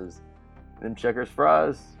because them Checkers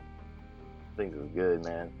fries, things was good,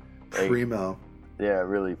 man. Like, Primo. yeah,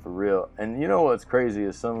 really, for real. And you know what's crazy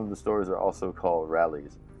is some of the stores are also called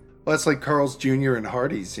Rallies. Well, that's like Carl's Jr. and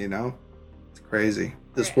Hardee's, you know? It's crazy.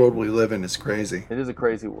 This world we live in is crazy. It is a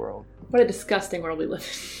crazy world. What a disgusting world we live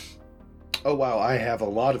in. Oh, wow, I have a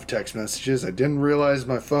lot of text messages. I didn't realize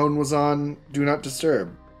my phone was on Do Not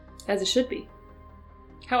Disturb. As it should be.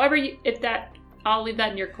 However, I'll leave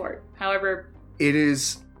that in your court. However, It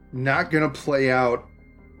is not going to play out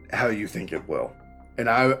how you think it will. And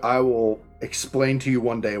I will explain to you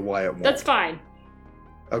one day why it won't. that's fine.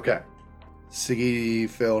 Okay. Siggy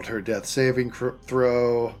failed her death saving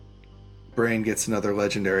throw. Brain gets another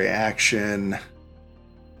legendary action.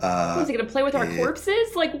 Is he gonna play with our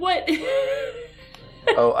corpses? Like what?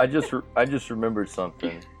 Oh, I just remembered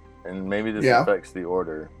something, and maybe this Yeah. affects the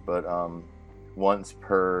order, but once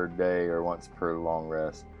per day or once per long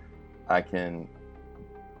rest, I can,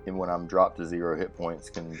 and when I'm dropped to 0 hit points,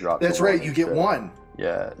 can drop. That's to 1 right, you get instead. 1.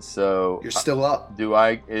 Yeah, so You're still up. do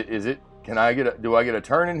I? Is it? Can I get a? Do I get a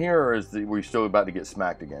turn in here, or we still about to get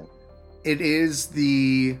smacked again? It is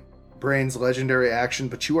the Brain's legendary action,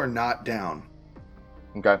 but you are not down.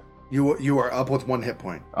 Okay, You are up with 1 hit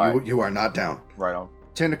point. All right. You are not down. right on.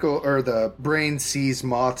 Tentacle, or the Brain sees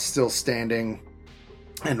Moth still standing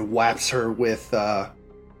and whaps her with a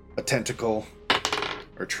tentacle,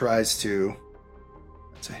 or tries to.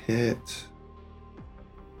 That's a hit.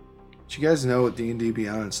 But you guys know with D&D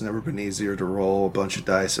Beyond, it's never been easier to roll a bunch of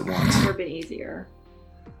dice at once. Never been easier.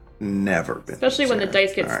 Never been. Especially when the easier.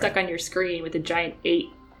 dice get All right. stuck on your screen with a giant 8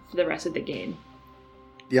 for the rest of the game.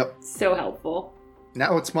 Yep. So helpful.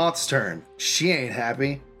 Now it's Moth's turn. She ain't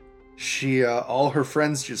happy. She, all her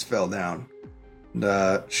friends just fell down.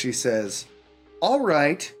 And, she says, "All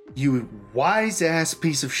right, you wise-ass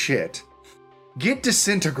piece of shit. Get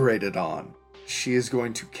disintegrated on." she is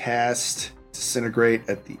going to cast Disintegrate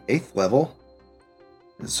at the 8th level.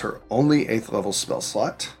 This is her only 8th level spell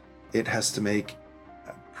slot. It has to make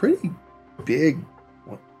a pretty big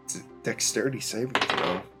dexterity saving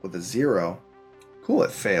throw with a 0. Cool,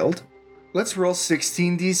 it failed. Let's roll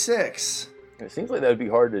 16d6. It seems like that would be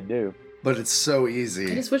hard to do. But it's so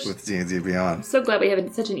easy I just wish- with D&D Beyond. I'm so glad we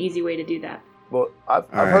have such an easy way to do that. Well, I've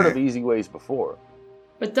heard of easy ways before.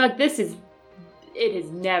 But Doug, it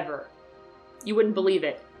has never, you wouldn't believe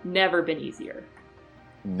it, never been easier.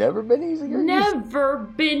 Never been easier? Never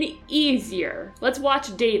been easier. Let's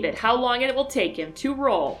watch David, how long it will take him to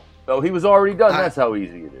roll. Oh, he was already done. That's how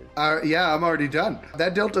easy it is. Yeah, I'm already done.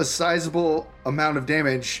 That dealt a sizable amount of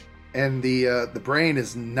damage, and the brain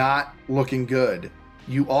is not looking good.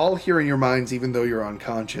 You all hear in your minds, even though you're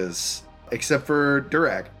unconscious, except for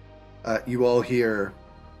Durak, you all hear,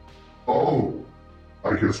 Oh,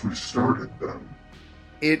 I guess we started then.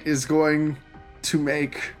 it is going to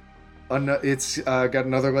make, it's got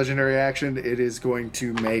another legendary action. It is going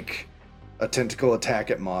to make a tentacle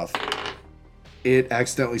attack at Moth. It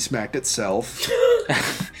accidentally smacked itself.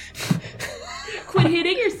 Quit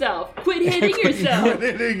hitting yourself. Quit hitting yourself.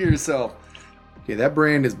 Quit hitting yourself. Okay, that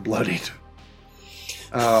brain is bloodied.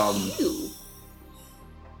 Ew.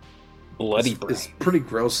 Bloody brain. It's pretty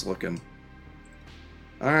gross looking.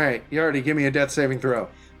 All right, Yardy, give me a death saving throw.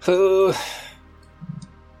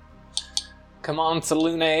 Come on,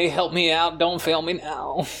 Salune, help me out. Don't fail me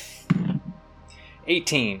now.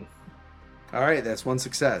 18. All right, that's one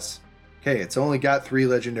success. Okay, it's only got 3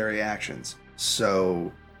 legendary actions.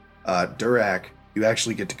 So, Durak, you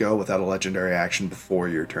actually get to go without a legendary action before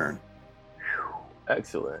your turn.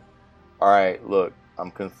 Excellent. All right, look,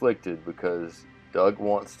 I'm conflicted because Doug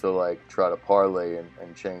wants to try to parlay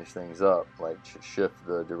and change things up, shift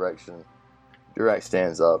the direction. Durak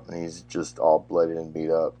stands up and he's just all bloodied and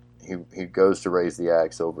beat up. He goes to raise the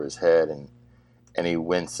axe over his head and he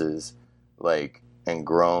winces and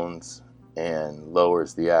groans and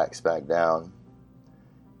lowers the axe back down,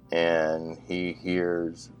 and he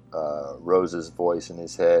hears Rose's voice in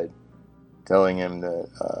his head telling him that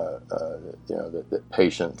that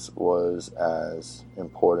patience was as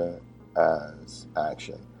important as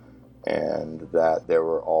action, and that there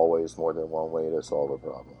were always more than one way to solve a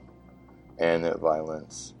problem, and that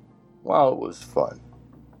violence, while it was fun,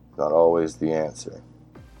 not always the answer.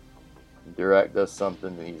 Durak does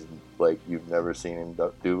something that he's you've never seen him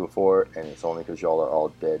do before, and it's only because y'all are all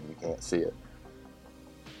dead and you can't see it.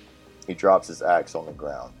 He drops his axe on the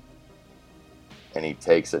ground and he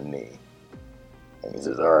takes a knee and he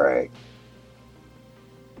says, all right,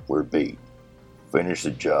 we're beat. Finish the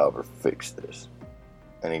job or fix this.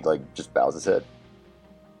 And he just bows his head.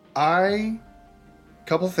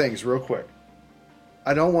 Couple things real quick.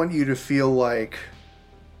 I don't want you to feel like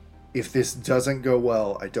if this doesn't go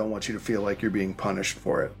well, I don't want you to feel like you're being punished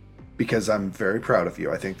for it, because I'm very proud of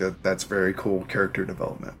you. I think that's very cool character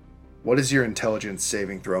development. What is your intelligence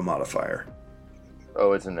saving throw modifier?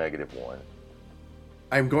 Oh, it's a -1.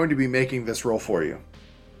 I'm going to be making this roll for you.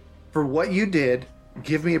 For what you did,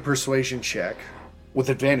 give me a persuasion check with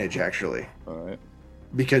advantage, actually. All right.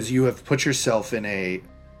 Because you have put yourself in a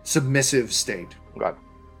submissive state. Got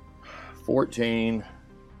 14.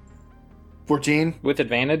 14? With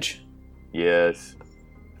advantage? Yes.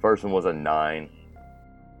 First one was a 9.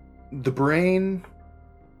 The brain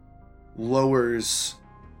lowers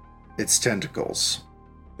its tentacles.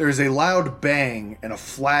 There is a loud bang and a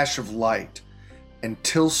flash of light, and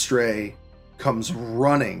Tilstray comes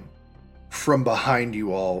running from behind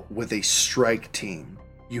you all with a strike team.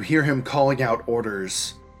 You hear him calling out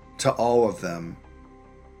orders to all of them,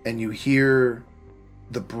 and you hear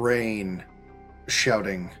the brain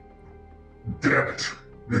shouting, Damn it!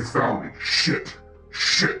 They found me. Shit!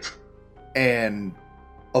 Shit! and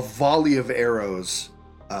a volley of arrows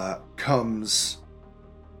comes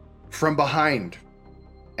from behind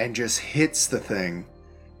and just hits the thing,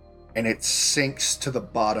 and it sinks to the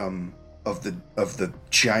bottom of the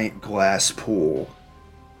giant glass pool.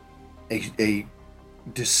 A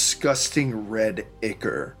disgusting red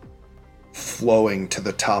ichor flowing to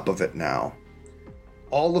the top of it now.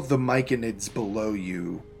 All of the myconids below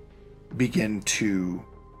you begin to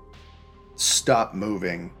stop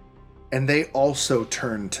moving, and they also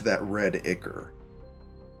turn to that red ichor.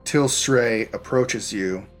 Tilstray approaches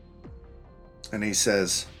you, and he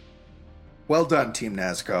says, well done, Team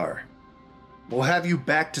Nazgar. We'll have you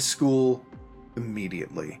back to school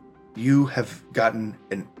immediately. You have gotten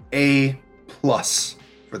an A+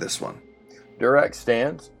 for this one. Durak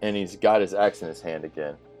stands, and he's got his axe in his hand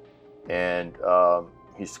again. And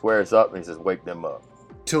he squares up, and he says, wake them up.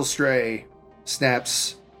 Tilstray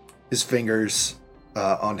snaps his fingers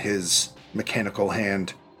on his mechanical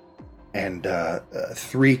hand, and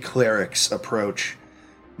 3 clerics approach.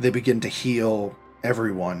 They begin to heal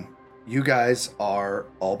everyone. You guys are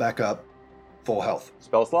all back up, full health.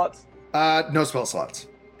 Spell slots? No spell slots.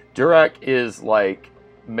 Durak is like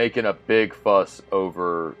making a big fuss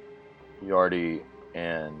over Yardi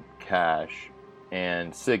and Cash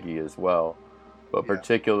and Siggy as well, but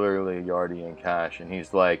particularly Yardi and Cash. And he's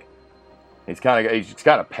just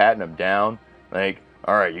kind of patting them down, like,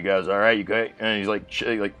 "All right, you guys, all right, you good?" And he's like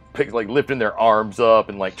lifting their arms up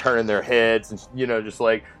and like turning their heads, and just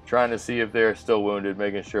like trying to see if they're still wounded,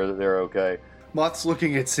 making sure that they're okay. Moth's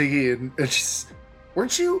looking at Siggy and she's,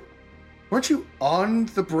 weren't you on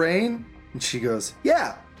the brain? And she goes,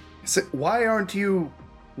 "Yeah." I said, "Why aren't you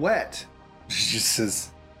wet?" She just says,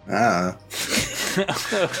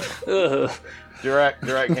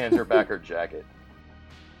 Durak hands her back her jacket.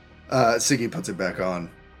 Siggy puts it back on.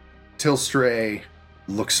 Tilstray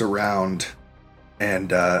looks around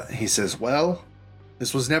and he says, "Well,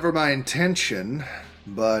 this was never my intention,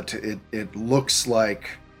 but it looks like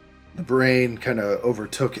the brain kind of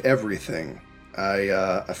overtook everything.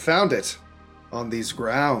 I found it on these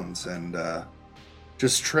grounds and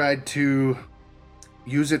just tried to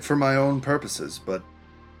use it for my own purposes, but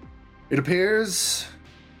it appears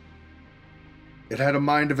it had a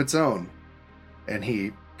mind of its own." And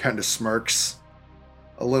he kind of smirks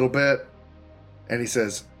a little bit, and he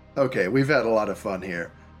says, "Okay, we've had a lot of fun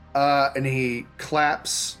here." And he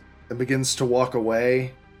claps and begins to walk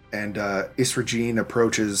away, and Israjin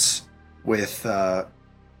approaches with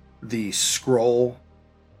the scroll,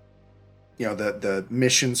 the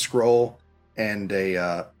mission scroll, and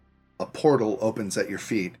a portal opens at your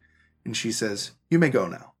feet, and she says, "You may go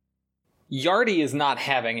now." Yardi is not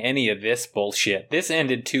having any of this bullshit. This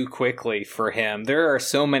ended too quickly for him. There are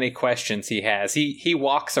so many questions he has. He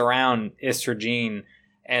walks around Istrajin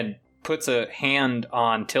and puts a hand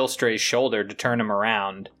on Tilstray's shoulder to turn him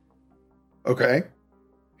around. Okay.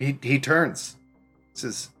 He turns.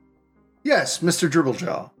 Says, "Yes, Mr.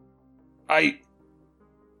 Dribblejaw." I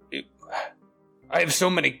have so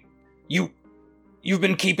many... You've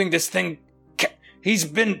been keeping this thing... He's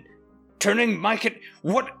been turning my kid...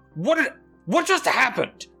 What just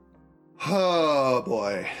happened? Oh,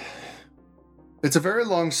 boy. It's a very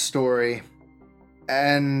long story,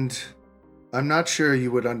 and I'm not sure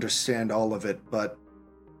you would understand all of it, but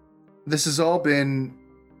this has all been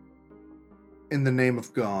in the name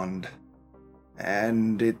of Gond,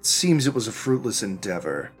 and it seems it was a fruitless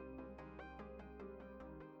endeavor.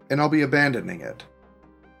 And I'll be abandoning it.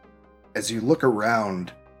 As you look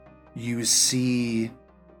around, you see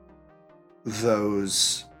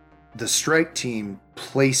the strike team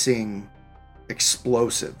placing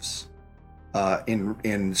explosives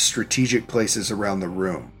in strategic places around the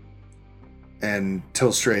room. And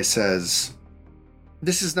Tilstray says,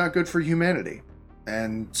 "This is not good for humanity,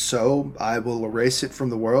 and so I will erase it from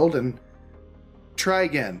the world and try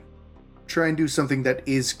again. Try and do something that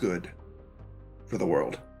is good for the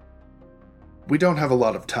world. We don't have a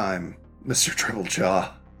lot of time, Mr.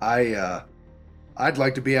 Dribblejaw. I'd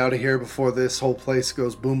like to be out of here before this whole place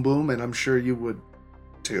goes boom boom, and I'm sure you would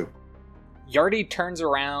too." Yardi turns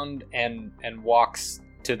around and walks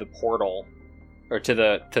to the portal, or to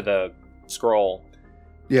the scroll.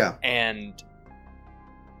 Yeah. And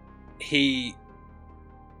he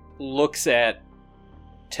looks at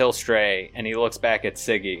Tilstray, and he looks back at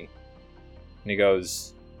Siggy, and he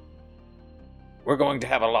goes, "We're going to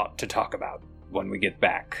have a lot to talk about when we get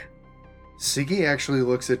back." Siggy actually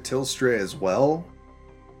looks at Tilstray as well,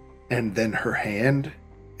 and then her hand,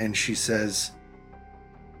 and she says,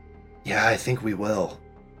 "Yeah, I think we will."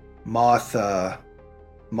 Moth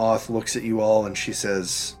looks at you all, and she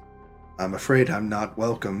says, "I'm afraid I'm not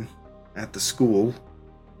welcome at the school.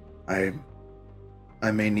 I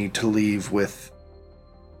may need to leave with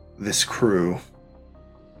this crew,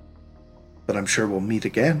 but I'm sure we'll meet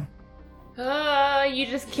again." You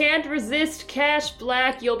just can't resist Cash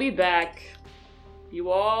Black. You'll be back. You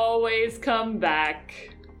always come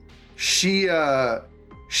back. She,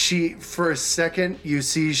 for a second, you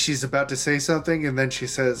see she's about to say something, and then she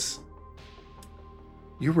says,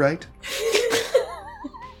 "You're right."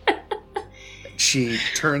 She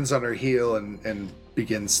turns on her heel and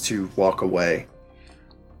begins to walk away.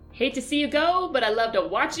 Hate to see you go, but I love to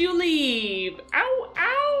watch you leave. Ow,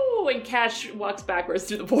 ow! And Cash walks backwards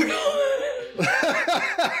through the portal.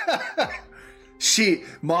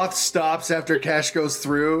 Moth stops after Cash goes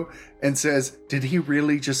through and says, "Did he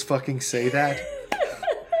really just fucking say that?"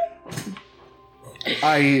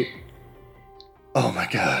 Oh my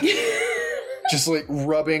god. Just like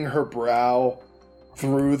rubbing her brow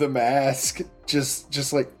through the mask,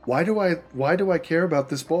 just like, why do I care about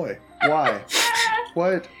this boy? Why?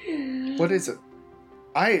 What is it?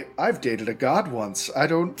 I've dated a god once. I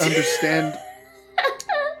don't understand.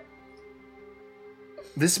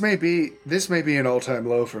 This may be an all-time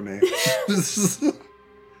low for me.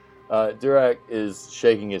 Durak is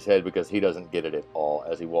shaking his head because he doesn't get it at all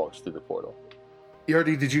as he walks through the portal.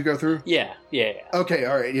 Yardi, did you go through? Yeah. Okay,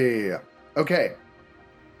 alright, yeah. Okay.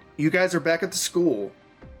 You guys are back at the school.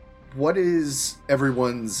 What is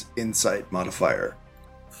everyone's insight modifier?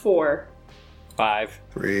 4. 5.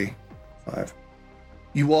 3, 5.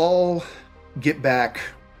 You all get back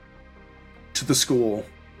to the school,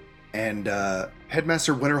 and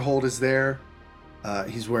Headmaster Winterhold is there.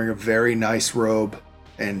 He's wearing a very nice robe,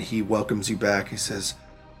 and he welcomes you back. He says,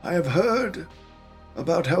 I have heard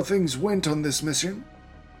about how things went on this mission.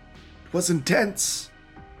 It was intense,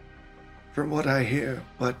 from what I hear,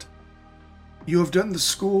 but you have done the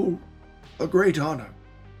school a great honor.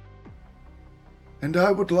 And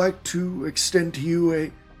I would like to extend to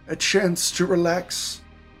you a chance to relax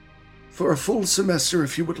for a full semester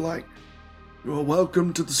if you would like. You are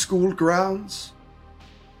welcome to the school grounds.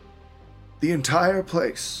 The entire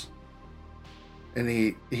place. And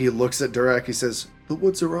he looks at Durak. He says, the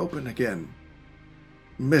woods are open again,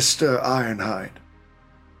 Mr. Ironhide.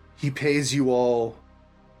 He pays you all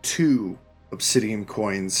 2 obsidian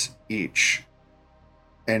coins each.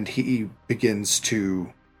 And he begins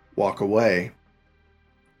to walk away.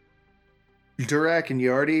 Durak and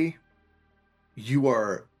Yardi, you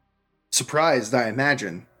are surprised, I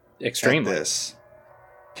imagine, Extremely. at this.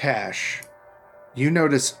 Cash, you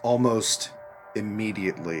notice almost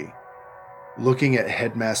immediately, looking at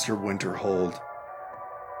Headmaster Winterhold,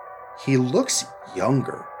 he looks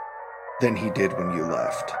younger than he did when you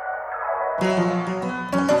left.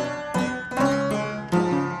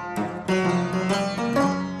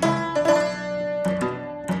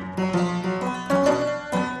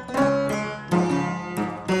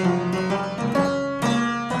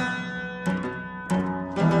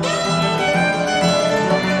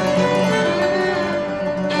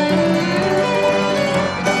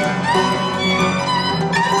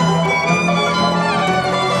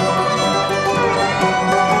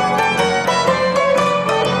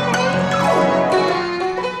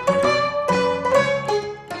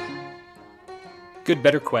 Good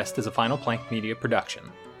Better Quest is a Final Plank Media production.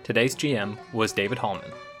 Today's GM was David Hallman.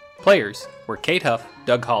 Players were Kate Huff,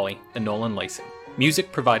 Doug Hawley, and Nolan Lacing. Music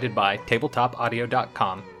provided by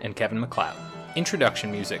tabletopaudio.com and Kevin MacLeod. Introduction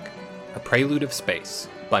music, A Prelude of Space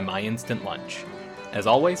by My Instant Lunch. As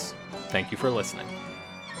always, thank you for listening.